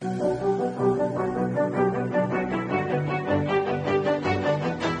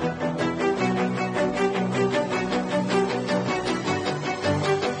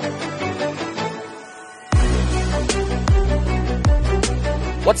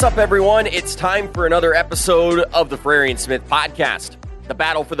What's up, everyone? It's time for another episode of the Frary and Smith podcast. The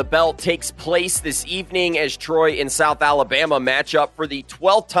battle for the belt takes place this evening as Troy and South Alabama match up for the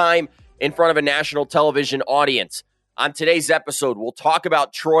 12th time in front of a national television audience. On today's episode, we'll talk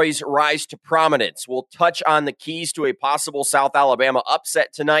about Troy's rise to prominence. We'll touch on the keys to a possible South Alabama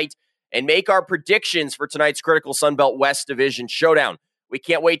upset tonight and make our predictions for tonight's critical Sunbelt West Division showdown. We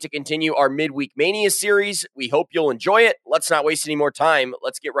can't wait to continue our Midweek Mania series. We hope you'll enjoy it. Let's not waste any more time.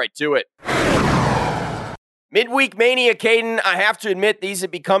 Let's get right to it. Midweek Mania, Caden, I have to admit, these have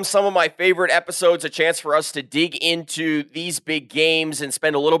become some of my favorite episodes, a chance for us to dig into these big games and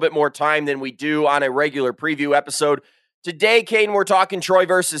spend a little bit more time than we do on a regular preview episode. Today, Caden, we're talking Troy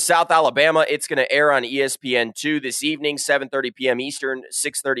versus South Alabama. It's going to air on ESPN2 this evening, 7:30 p.m. Eastern,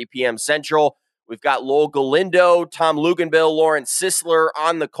 6:30 p.m. Central. We've got Lowell Galindo, Tom Luganbill, Lauren Sisler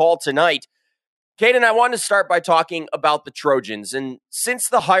on the call tonight. Caden, I wanted to start by talking about the Trojans. And since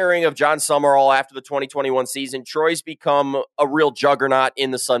the hiring of John Summerall after the 2021 season, Troy's become a real juggernaut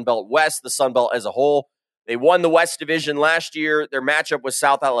in the Sunbelt West, the Sunbelt as a whole. They won the West Division last year. Their matchup with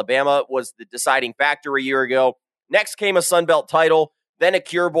South Alabama was the deciding factor a year ago. Next came a Sunbelt title, then a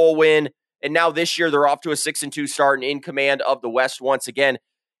Cure Bowl win, and now this year they're off to a 6-2 start and in command of the West once again.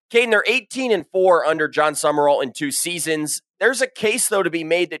 Caden, they're 18-4 under John Summerall in 2 seasons. There's a case, though, to be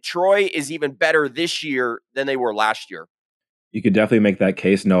made that Troy is even better this year than they were last year. You could definitely make that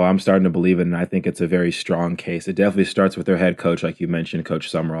case. No, I'm starting to believe it, and I think it's a very strong case. It definitely starts with their head coach, like you mentioned, Coach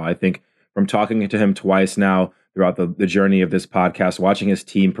Summerall. I think from talking to him twice now throughout the journey of this podcast, watching his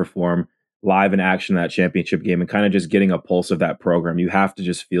team perform live in action in that championship game and kind of just getting a pulse of that program, you have to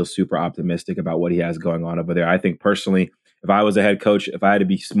just feel super optimistic about what he has going on over there. I think personally, if I was a head coach, if I had to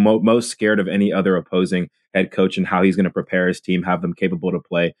be most scared of any other opposing head coach and how he's going to prepare his team, have them capable to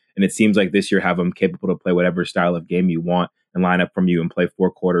play. And it seems like this year, have them capable to play whatever style of game you want and line up from you and play 4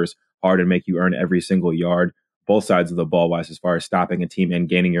 quarters hard and make you earn every single yard, both sides of the ball wise, as far as stopping a team and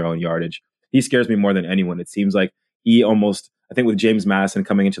gaining your own yardage. He scares me more than anyone. It seems like he almost, I think with James Madison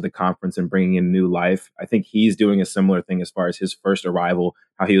coming into the conference and bringing in new life, I think he's doing a similar thing as far as his first arrival,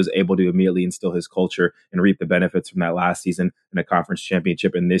 how he was able to immediately instill his culture and reap the benefits from that last season in a conference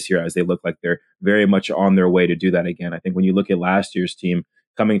championship. And this year, as they look like they're very much on their way to do that again. I think when you look at last year's team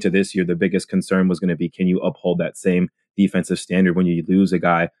coming to this year, the biggest concern was going to be, can you uphold that same defensive standard when you lose a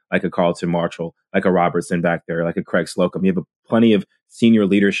guy like a Carlton Marshall, like a Robertson back there, like a Craig Slocum? You have plenty of senior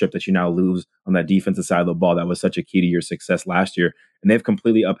leadership that you now lose on that defensive side of the ball that was such a key to your success last year. And they've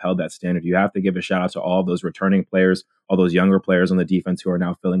completely upheld that standard. You have to give a shout out to all those returning players, all those younger players on the defense who are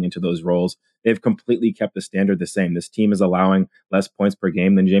now filling into those roles. They've completely kept the standard the same. This team is allowing less points per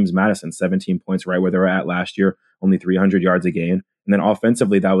game than James Madison, 17 points, right where they were at last year, only 300 yards a game. And then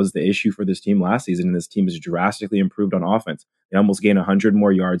offensively, that was the issue for this team last season. And this team has drastically improved on offense. They almost gain 100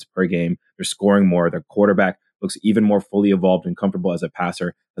 more yards per game. They're scoring more. Their quarterback looks even more fully evolved and comfortable as a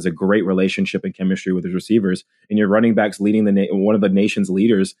passer, has a great relationship and chemistry with his receivers, and your running backs leading one of the nation's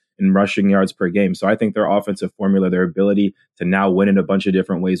leaders in rushing yards per game. So I think their offensive formula, their ability to now win in a bunch of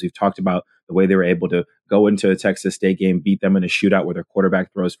different ways. We've talked about the way they were able to go into a Texas State game, beat them in a shootout where their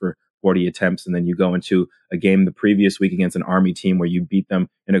quarterback throws for 40 attempts, and then you go into a game the previous week against an Army team where you beat them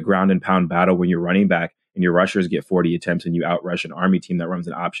in a ground and pound battle when you're running back and your rushers get 40 attempts and you outrush an Army team that runs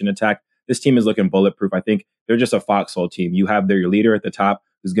an option attack. This team is looking bulletproof. I think they're just a foxhole team. You have your leader at the top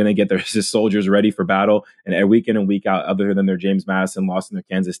who's going to get his soldiers ready for battle. And every week in and week out, other than their James Madison loss and their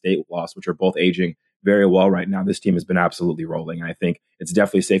Kansas State loss, which are both aging very well right now, this team has been absolutely rolling. And I think it's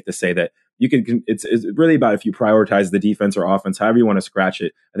definitely safe to say that it's really about if you prioritize the defense or offense, however you want to scratch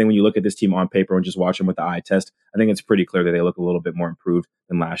it. I think when you look at this team on paper and just watch them with the eye test, I think it's pretty clear that they look a little bit more improved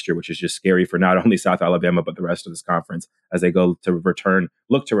than last year, which is just scary for not only South Alabama, but the rest of this conference as they look to return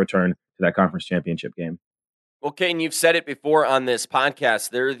to that conference championship game. Well, Caden, you've said it before on this podcast.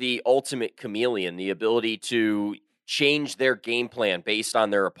 They're the ultimate chameleon, the ability to change their game plan based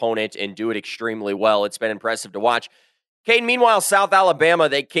on their opponent and do it extremely well. It's been impressive to watch. Caden, meanwhile, South Alabama,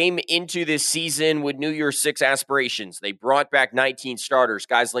 they came into this season with New Year's Six aspirations. They brought back 19 starters,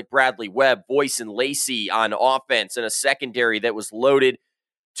 guys like Bradley Webb, Boyce, and Lacey on offense, and a secondary that was loaded.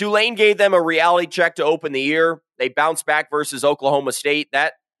 Tulane gave them a reality check to open the year. They bounced back versus Oklahoma State.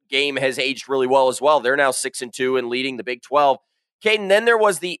 That game has aged really well as well. They're now 6-2 and leading the Big 12. Caden, then there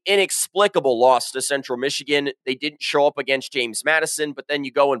was the inexplicable loss to Central Michigan. They didn't show up against James Madison, but then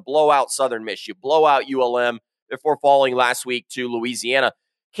you go and blow out Southern Miss. You blow out ULM before falling last week to Louisiana.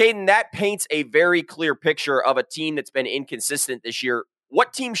 Caden, that paints a very clear picture of a team that's been inconsistent this year.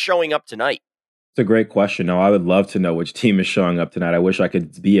 What team's showing up tonight? It's a great question. No, I would love to know which team is showing up tonight. I wish I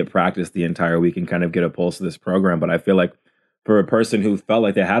could be at practice the entire week and kind of get a pulse of this program, but I feel like for a person who felt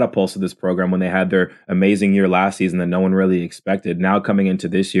like they had a pulse of this program when they had their amazing year last season that no one really expected, now coming into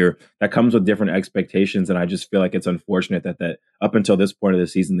this year, that comes with different expectations. And I just feel like it's unfortunate that up until this point of the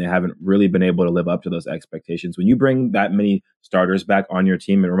season, they haven't really been able to live up to those expectations. When you bring that many starters back on your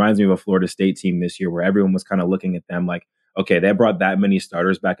team, it reminds me of a Florida State team this year where everyone was kind of looking at them like, okay, they brought that many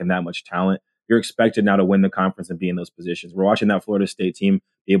starters back and that much talent. You're expected now to win the conference and be in those positions. We're watching that Florida State team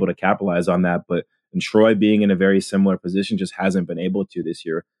be able to capitalize on that, but and Troy being in a very similar position just hasn't been able to this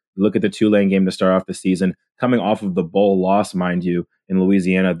year. You look at the Tulane game to start off the season, coming off of the bowl loss, mind you, in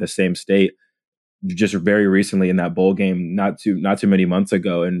Louisiana, the same state, just very recently in that bowl game, not too many months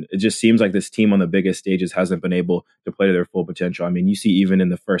ago. And it just seems like this team on the biggest stages hasn't been able to play to their full potential. I mean, you see even in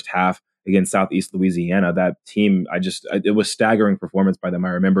the first half against Southeast Louisiana, that team, it was staggering performance by them. I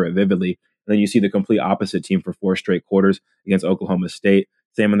remember it vividly. And then you see the complete opposite team for 4 straight quarters against Oklahoma State.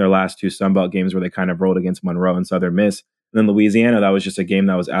 Same in their last 2 Sun Belt games where they kind of rolled against Monroe and Southern Miss. And then Louisiana, that was just a game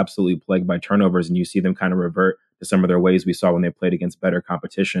that was absolutely plagued by turnovers. And you see them kind of revert to some of their ways we saw when they played against better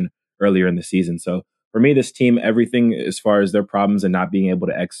competition earlier in the season. So for me, this team, everything as far as their problems and not being able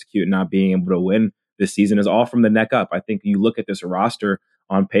to execute, not being able to win this season is all from the neck up. I think you look at this roster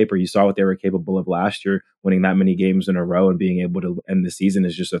on paper, you saw what they were capable of last year, winning that many games in a row and being able to end the season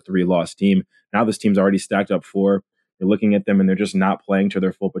as just a 3-loss team. Now this team's already stacked up 4. You're looking at them and they're just not playing to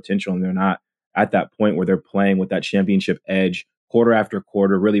their full potential, and they're not at that point where they're playing with that championship edge quarter after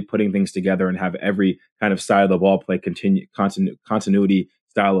quarter, really putting things together and have every kind of side of the ball play continuity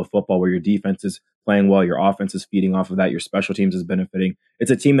style of football where your defense is playing well, your offense is feeding off of that, your special teams is benefiting.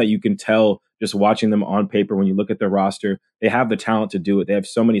 It's a team that you can tell just watching them on paper when you look at their roster, they have the talent to do it. They have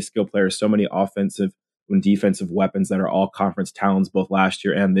so many skill players, so many offensive and defensive weapons that are all conference talents both last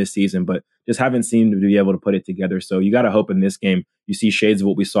year and this season, but just haven't seemed to be able to put it together. So you got to hope in this game you see shades of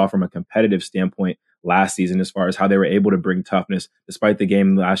what we saw from a competitive standpoint last season as far as how they were able to bring toughness despite the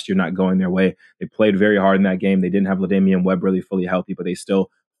game last year not going their way. They played very hard in that game. They didn't have LaDamian Webb really fully healthy, but they still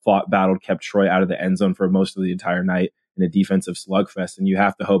fought, battled, kept Troy out of the end zone for most of the entire night in a defensive slugfest. And you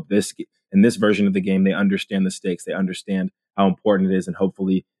have to hope in this version of the game, they understand the stakes. They understand how important it is. And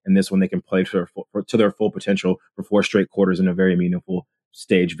hopefully in this one, they can play to their full potential for 4 straight quarters in a very meaningful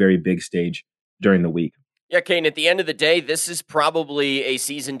stage, very big stage during the week. Yeah, Kane, at the end of the day, this is probably a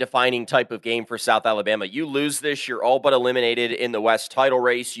season-defining type of game for South Alabama. You lose this, you're all but eliminated in the West title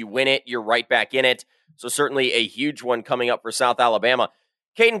race. You win it, you're right back in it. So certainly a huge one coming up for South Alabama.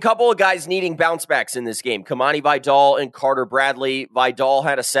 Caden, couple of guys needing bounce backs in this game. Kamani Vidal and Carter Bradley. Vidal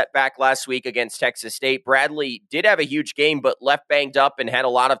had a setback last week against Texas State. Bradley did have a huge game, but left banged up and had a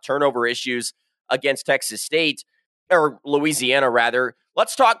lot of turnover issues against Texas State, or Louisiana, rather.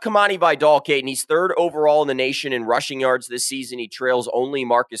 Let's talk Kamani Vidal, Caden. He's 3rd overall in the nation in rushing yards this season. He trails only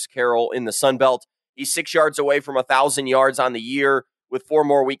Marcus Carroll in the Sun Belt. He's 6 yards away from 1,000 yards on the year with 4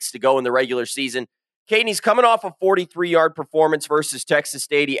 more weeks to go in the regular season. Caden, he's coming off a 43-yard performance versus Texas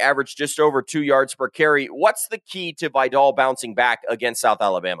State. He averaged just over 2 yards per carry. What's the key to Vidal bouncing back against South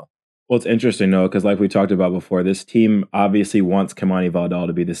Alabama? Well, it's interesting, Noah, because like we talked about before, this team obviously wants Kamani Vidal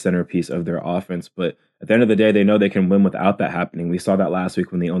to be the centerpiece of their offense, but at the end of the day, they know they can win without that happening. We saw that last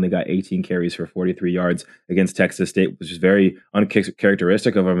week when they only got 18 carries for 43 yards against Texas State, which is very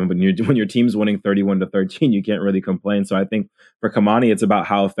uncharacteristic of them. But when your team's winning 31-13, you can't really complain. So I think for Kamani, it's about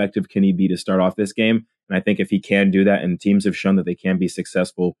how effective can he be to start off this game. And I think if he can do that, and teams have shown that they can be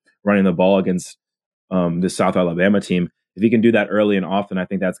successful running the ball against the South Alabama team, if he can do that early and often, I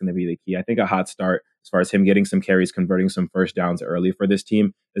think that's going to be the key. I think a hot start as far as him getting some carries, converting some first downs early for this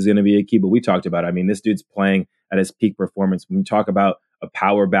team is going to be a key. But we talked about it. I mean, this dude's playing at his peak performance. When we talk about a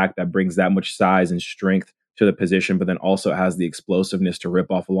power back that brings that much size and strength to the position, but then also has the explosiveness to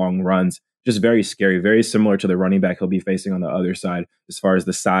rip off long runs, just very scary, very similar to the running back he'll be facing on the other side as far as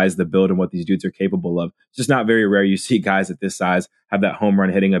the size, the build, and what these dudes are capable of. It's just not very rare you see guys at this size have that home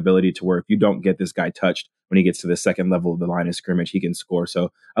run hitting ability to where if you don't get this guy touched when he gets to the second level of the line of scrimmage, he can score. So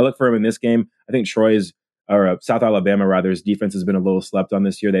I look for him in this game. I think South Alabama, rather, his defense has been a little slept on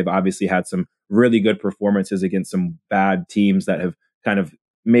this year. They've obviously had some really good performances against some bad teams that have kind of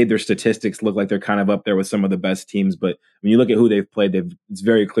made their statistics look like they're kind of up there with some of the best teams. But when you look at who they've played, it's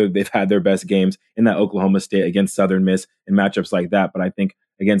very clear they've had their best games in that Oklahoma State against Southern Miss and matchups like that. But I think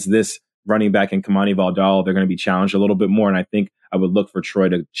against this running back and Kamani Vidal, they're going to be challenged a little bit more. And I think I would look for Troy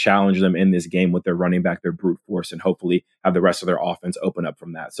to challenge them in this game with their running back, their brute force, and hopefully have the rest of their offense open up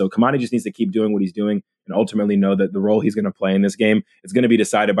from that. So Kamani just needs to keep doing what he's doing and ultimately know that the role he's going to play in this game is going to be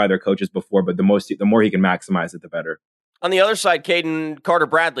decided by their coaches before, but the more he can maximize it, the better. On the other side, Caden, Carter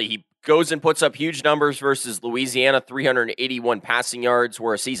Bradley, he goes and puts up huge numbers versus Louisiana, 381 passing yards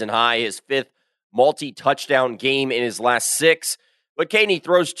were a season high, his 5th multi-touchdown game in his last 6. But Caden, he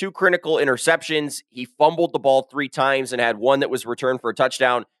throws 2 critical interceptions. He fumbled the ball 3 times and had one that was returned for a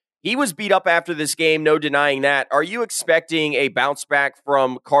touchdown. He was beat up after this game, no denying that. Are you expecting a bounce back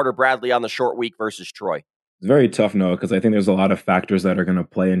from Carter Bradley on the short week versus Troy? It's very tough, Noah, because I think there's a lot of factors that are going to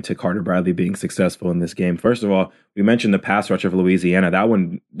play into Carter Bradley being successful in this game. First of all, we mentioned the pass rush of Louisiana. That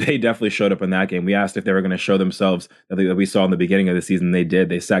one, they definitely showed up in that game. We asked if they were going to show themselves that we saw in the beginning of the season. They did.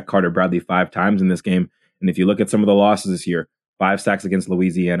 They sacked Carter Bradley 5 times in this game. And if you look at some of the losses this year, 5 sacks against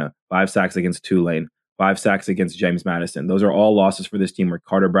Louisiana, 5 sacks against Tulane, 5 sacks against James Madison. Those are all losses for this team where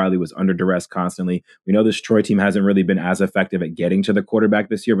Carter Bradley was under duress constantly. We know this Troy team hasn't really been as effective at getting to the quarterback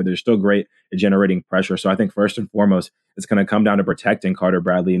this year, but they're still great at generating pressure. So I think first and foremost, it's going to come down to protecting Carter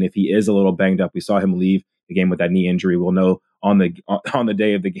Bradley. And if he is a little banged up, we saw him leave the game with that knee injury. We'll know on the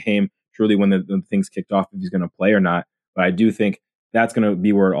day of the game, truly when the things kicked off, if he's going to play or not. But I do think that's going to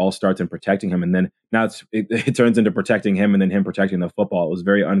be where it all starts in protecting him. And then now it turns into protecting him and then him protecting the football. It was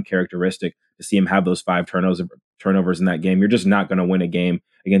very uncharacteristic to see him have those 5 turnovers in that game. You're just not going to win a game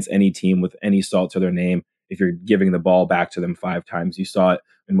against any team with any salt to their name if you're giving the ball back to them 5 times. You saw it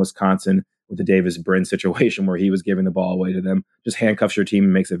in Wisconsin with the Davis Brin situation where he was giving the ball away to them. Just handcuffs your team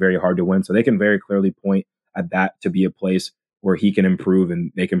and makes it very hard to win. So they can very clearly point at that to be a place where he can improve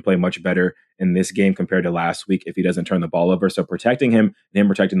and they can play much better in this game compared to last week if he doesn't turn the ball over. So protecting him and him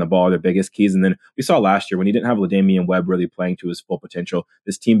protecting the ball are the biggest keys. And then we saw last year when he didn't have LaDamian Webb really playing to his full potential,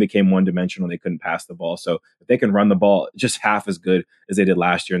 this team became one-dimensional. They couldn't pass the ball. So if they can run the ball just half as good as they did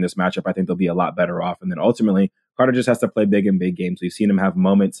last year in this matchup, I think they'll be a lot better off. And then ultimately, Carter just has to play big in big games. We've seen him have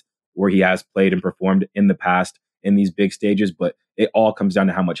moments where he has played and performed in the past in these big stages, but it all comes down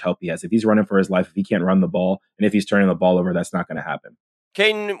to how much help he has. If he's running for his life, if he can't run the ball, and if he's turning the ball over, that's not going to happen.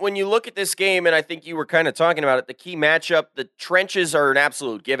 Caden, when you look at this game, and I think you were kind of talking about it, the key matchup, the trenches are an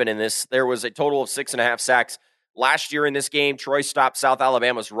absolute given in this. There was a total of 6.5 sacks last year in this game. Troy stopped South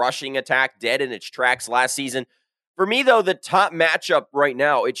Alabama's rushing attack dead in its tracks last season. For me, though, the top matchup right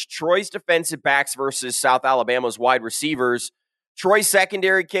now, it's Troy's defensive backs versus South Alabama's wide receivers. Troy's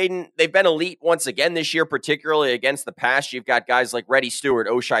secondary, Caden, they've been elite once again this year, particularly against the pass. You've got guys like Reddy Stewart,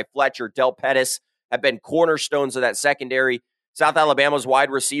 Oshai Fletcher, Del Pettis have been cornerstones of that secondary. South Alabama's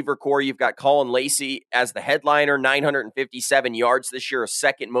wide receiver core, you've got Colin Lacey as the headliner, 957 yards this year,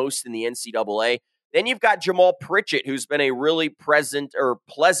 second most in the NCAA. Then you've got Jamal Pritchett, who's been a really pleasant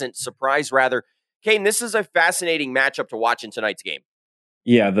surprise, rather. Caden, this is a fascinating matchup to watch in tonight's game.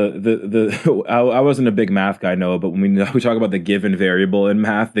 Yeah, I wasn't a big math guy, Noah, but when we talk about the given variable in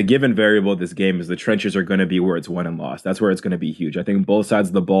math, the given variable of this game is the trenches are going to be where it's won and lost. That's where it's going to be huge. I think both sides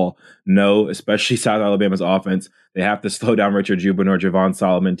of the ball know, especially South Alabama's offense, they have to slow down Richard Jubinor, Javon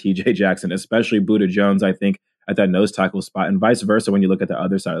Solomon, TJ Jackson, especially Buda Jones, I think, at that nose tackle spot, and vice versa when you look at the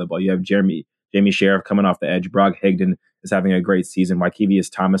other side of the ball. You have Jamie Sheriff coming off the edge. Brock Higdon is having a great season.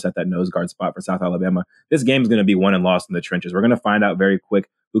 Wykevius Thomas at that nose guard spot for South Alabama. This game is going to be won and lost in the trenches. We're going to find out very quick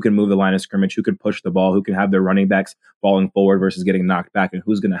who can move the line of scrimmage, who can push the ball, who can have their running backs falling forward versus getting knocked back, and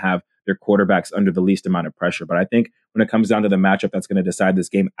who's going to have their quarterbacks under the least amount of pressure. But I think when it comes down to the matchup that's going to decide this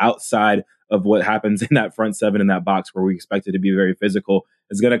game outside of what happens in that front seven in that box where we expect it to be very physical,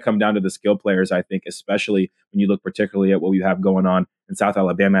 it's going to come down to the skill players, I think, especially when you look particularly at what we have going on in South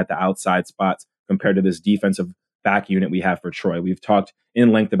Alabama at the outside spots compared to this defensive back unit we have for Troy. We've talked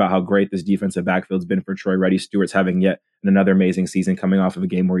in length about how great this defensive backfield's been for Troy. Reddy Stewart's having yet another amazing season coming off of a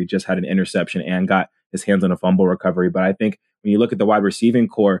game where he just had an interception and got his hands on a fumble recovery. But I think when you look at the wide receiving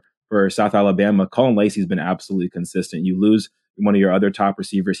core for South Alabama, Colin Lacey's been absolutely consistent. You lose one of your other top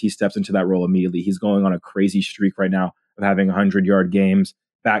receivers, he steps into that role immediately. He's going on a crazy streak right now of having 100-yard games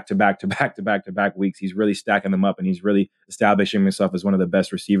back to back weeks. He's really stacking them up, and he's really establishing himself as one of the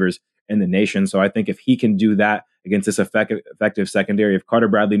best receivers in the nation. So I think if he can do that against this effective secondary, if Carter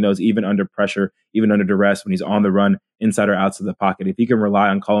Bradley knows even under pressure, even under duress, when he's on the run, inside or outside the pocket, if he can rely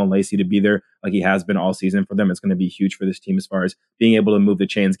on Colin Lacey to be there like he has been all season for them, it's going to be huge for this team as far as being able to move the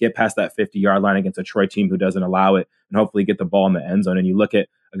chains, get past that 50-yard line against a Troy team who doesn't allow it, and hopefully get the ball in the end zone. And you look at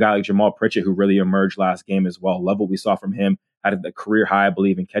a guy like Jamal Pritchett, who really emerged last game as well. Love what we saw from him. Had a career high, I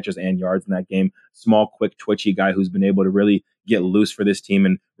believe, in catches and yards in that game. Small, quick, twitchy guy who's been able to really get loose for this team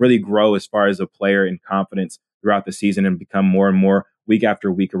and really grow as far as a player in confidence throughout the season and become more and more week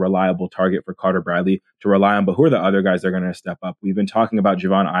after week a reliable target for Carter Bradley to rely on. But who are the other guys that are going to step up? We've been talking about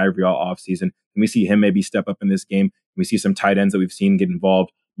Javon Ivory all offseason. Can we see him maybe step up in this game? Can we see some tight ends that we've seen get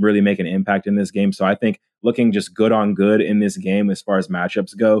involved, really make an impact in this game? So I think looking just good on good in this game as far as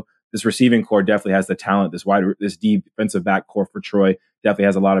matchups go, this receiving core definitely has the talent. This defensive back core for Troy definitely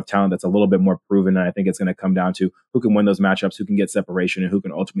has a lot of talent that's a little bit more proven. And I think it's going to come down to who can win those matchups, who can get separation, and who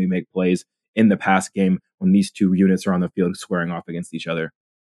can ultimately make plays in the pass game when these two units are on the field squaring off against each other.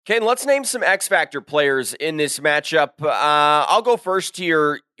 Ken, let's name some X Factor players in this matchup. I'll go first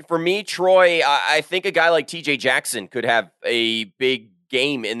here. For me, Troy, I think a guy like TJ Jackson could have a big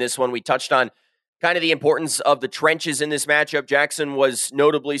game in this one. We touched on kind of the importance of the trenches in this matchup. Jackson was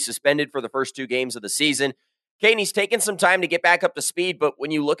notably suspended for the first 2 games of the season. Kane, he's taken some time to get back up to speed, but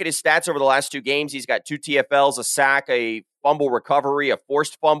when you look at his stats over the last 2 games, he's got 2 TFLs, a sack, a fumble recovery, a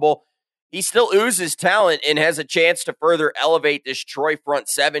forced fumble. He still oozes talent and has a chance to further elevate this Troy front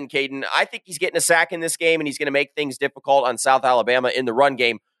 7, Caden. I think he's getting a sack in this game, and he's going to make things difficult on South Alabama in the run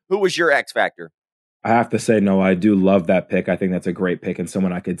game. Who was your X factor? I have to say, no, I do love that pick. I think that's a great pick and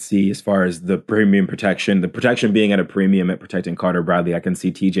someone I could see as far as the premium protection, the protection being at a premium at protecting Carter Bradley. I can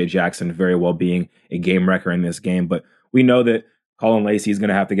see TJ Jackson very well being a game wrecker in this game, but we know that Colin Lacey is going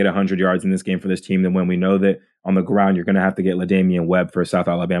to have to get 100 yards in this game for this team to win. We know that on the ground, you're going to have to get LaDamian Webb for South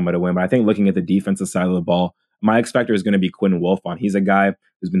Alabama to win. But I think looking at the defensive side of the ball, my X factor is going to be Quinn Wolfon. He's a guy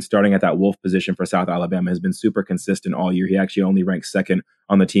who's been starting at that Wolf position for South Alabama, has been super consistent all year. He actually only ranks 2nd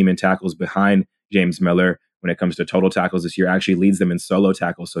on the team in tackles behind James Miller. When it comes to total tackles this year, actually leads them in solo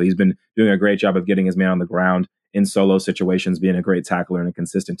tackles. So he's been doing a great job of getting his man on the ground in solo situations, being a great tackler and a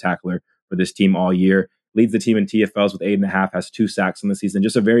consistent tackler for this team all year. Leads the team in TFLs with 8.5, has 2 sacks in the season.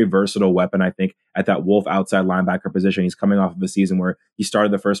 Just a very versatile weapon, I think, at that Wolf outside linebacker position. He's coming off of a season where he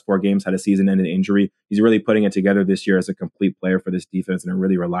started the first 4 games, had a season-ending injury. He's really putting it together this year as a complete player for this defense and a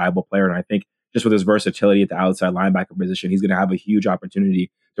really reliable player. And I think just with his versatility at the outside linebacker position, he's going to have a huge opportunity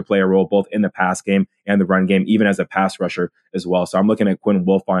to play a role both in the pass game and the run game, even as a pass rusher as well. So I'm looking at Quinn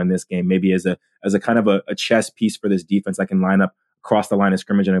Wolfon in this game, maybe as a kind of a chess piece for this defense that can line up across the line of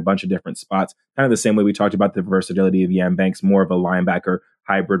scrimmage in a bunch of different spots. Kind of the same way we talked about the versatility of Yam Banks, more of a linebacker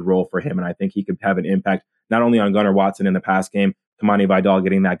hybrid role for him. And I think he could have an impact not only on Gunnar Watson in the pass game, Kamani Vidal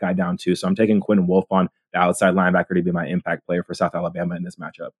getting that guy down too. So I'm taking Quinn Wolfon, the outside linebacker, to be my impact player for South Alabama in this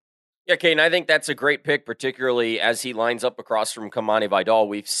matchup. Yeah, Kane, I think that's a great pick, particularly as he lines up across from Kamani Vidal.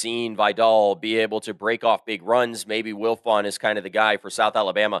 We've seen Vidal be able to break off big runs. Maybe Wolfon is kind of the guy for South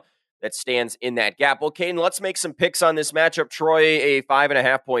Alabama that stands in that gap. Well, Caden, let's make some picks on this matchup. Troy, a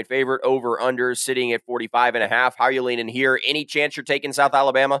 5.5 point favorite, over under sitting at 45.5. How are you leaning here? Any chance you're taking South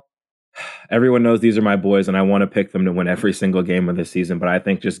Alabama? Everyone knows these are my boys, and I want to pick them to win every single game of this season. But I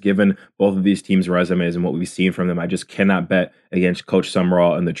think just given both of these teams' resumes and what we've seen from them, I just cannot bet against Coach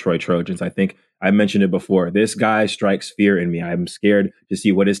Summerall and the Troy Trojans. I think I mentioned it before. This guy strikes fear in me. I'm scared to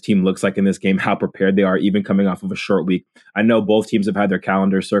see what his team looks like in this game, how prepared they are, even coming off of a short week. I know both teams have had their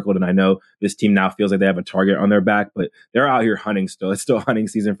calendars circled, and I know this team now feels like they have a target on their back, but they're out here hunting still. It's still hunting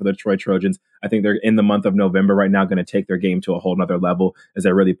season for the Troy Trojans. I think they're in the month of November right now going to take their game to a whole nother level as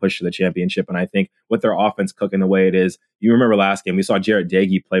they really push to the championship. And I think with their offense cooking the way it is, you remember last game, we saw Jarrett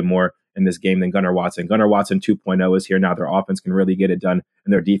Dagey play more in this game than Gunnar Watson. Gunnar Watson 2.0 is here now. Their offense can really get it done,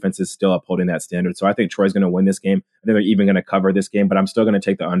 and their defense is still upholding that standard. So I think Troy's going to win this game. I think they're even going to cover this game, but I'm still going to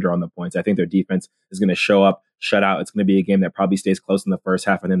take the under on the points. I think their defense is going to show up, shut out. It's going to be a game that probably stays close in the first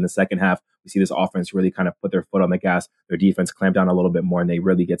half, and then the second half, we see this offense really kind of put their foot on the gas. Their defense clamp down a little bit more, and they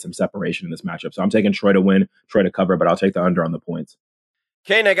really get some separation in this matchup. So I'm taking Troy to win, Troy to cover, but I'll take the under on the points.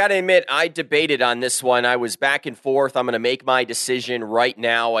 Kane, I got to admit, I debated on this one. I was back and forth. I'm going to make my decision right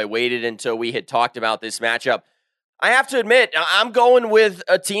now. I waited until we had talked about this matchup. I have to admit, I'm going with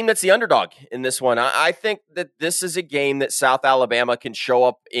a team that's the underdog in this one. I think that this is a game that South Alabama can show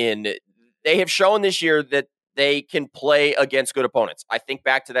up in. They have shown this year that they can play against good opponents. I think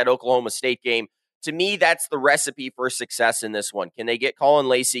back to that Oklahoma State game. To me, that's the recipe for success in this one. Can they get Colin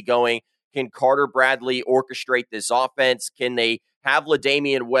Lacey going? Can Carter Bradley orchestrate this offense? Can they have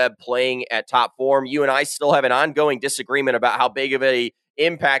LaDamian Webb playing at top form? You and I still have an ongoing disagreement about how big of a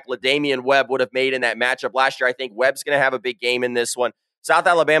impact LaDamian Webb would have made in that matchup last year. I think Webb's going to have a big game in this one. South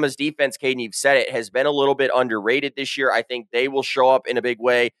Alabama's defense, Caden, you've said it, has been a little bit underrated this year. I think they will show up in a big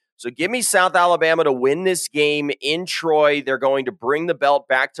way. So give me South Alabama to win this game in Troy. They're going to bring the belt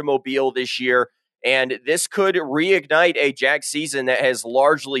back to Mobile this year, and this could reignite a Jag season that has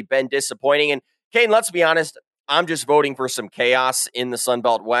largely been disappointing. And Caden, let's be honest, I'm just voting for some chaos in the Sun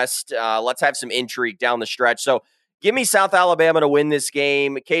Belt West. Let's have some intrigue down the stretch. So give me South Alabama to win this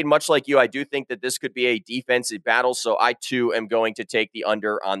game. Cade, much like you, I do think that this could be a defensive battle, so I too am going to take the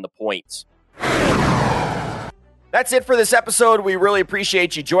under on the points. That's it for this episode. We really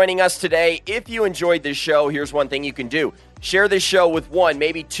appreciate you joining us today. If you enjoyed this show, here's one thing you can do. Share this show with one,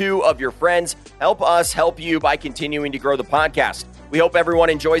 maybe two of your friends. Help us help you by continuing to grow the podcast. We hope everyone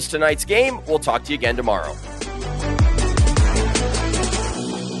enjoys tonight's game. We'll talk to you again tomorrow.